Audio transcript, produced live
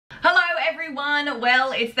everyone.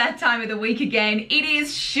 Well, it's that time of the week again. It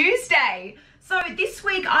is Shoesday. So this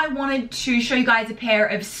week I wanted to show you guys a pair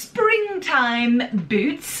of springtime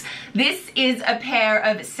boots. This is a pair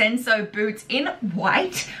of Senso boots in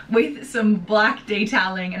white with some black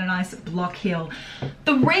detailing and a nice block heel.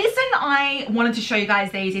 The reason I wanted to show you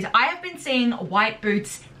guys these is I have been seeing white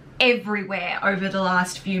boots everywhere over the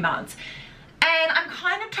last few months. And I'm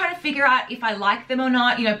kind of trying to figure out if I like them or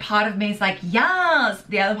not. You know, part of me is like, yes.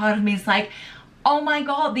 The other part of me is like, oh my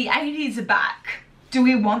God, the 80s are back. Do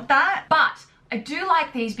we want that? But I do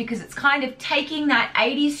like these because it's kind of taking that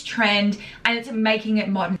 80s trend and it's making it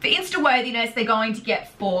modern. For Insta-worthiness, they're going to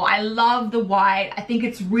get 4. I love the white. I think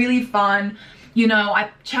it's really fun. You know,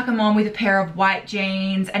 I chuck them on with a pair of white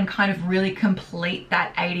jeans and kind of really complete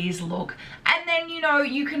that 80s look. And then, you know,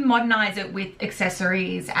 you can modernize it with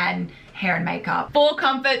accessories and hair and makeup. For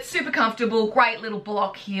comfort, super comfortable, great little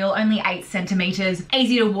block heel, only 8 centimeters,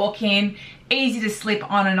 easy to walk in, easy to slip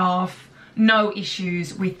on and off. No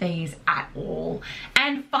issues with these at all.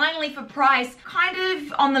 And finally, for price, kind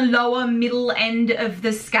of on the lower middle end of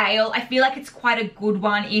the scale. I feel like it's quite a good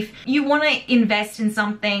one if you want to invest in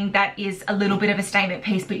something that is a little bit of a statement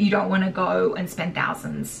piece, but you don't want to go and spend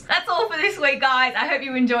thousands. That's all for this week, guys. I hope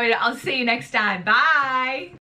you enjoyed it. I'll see you next time. Bye.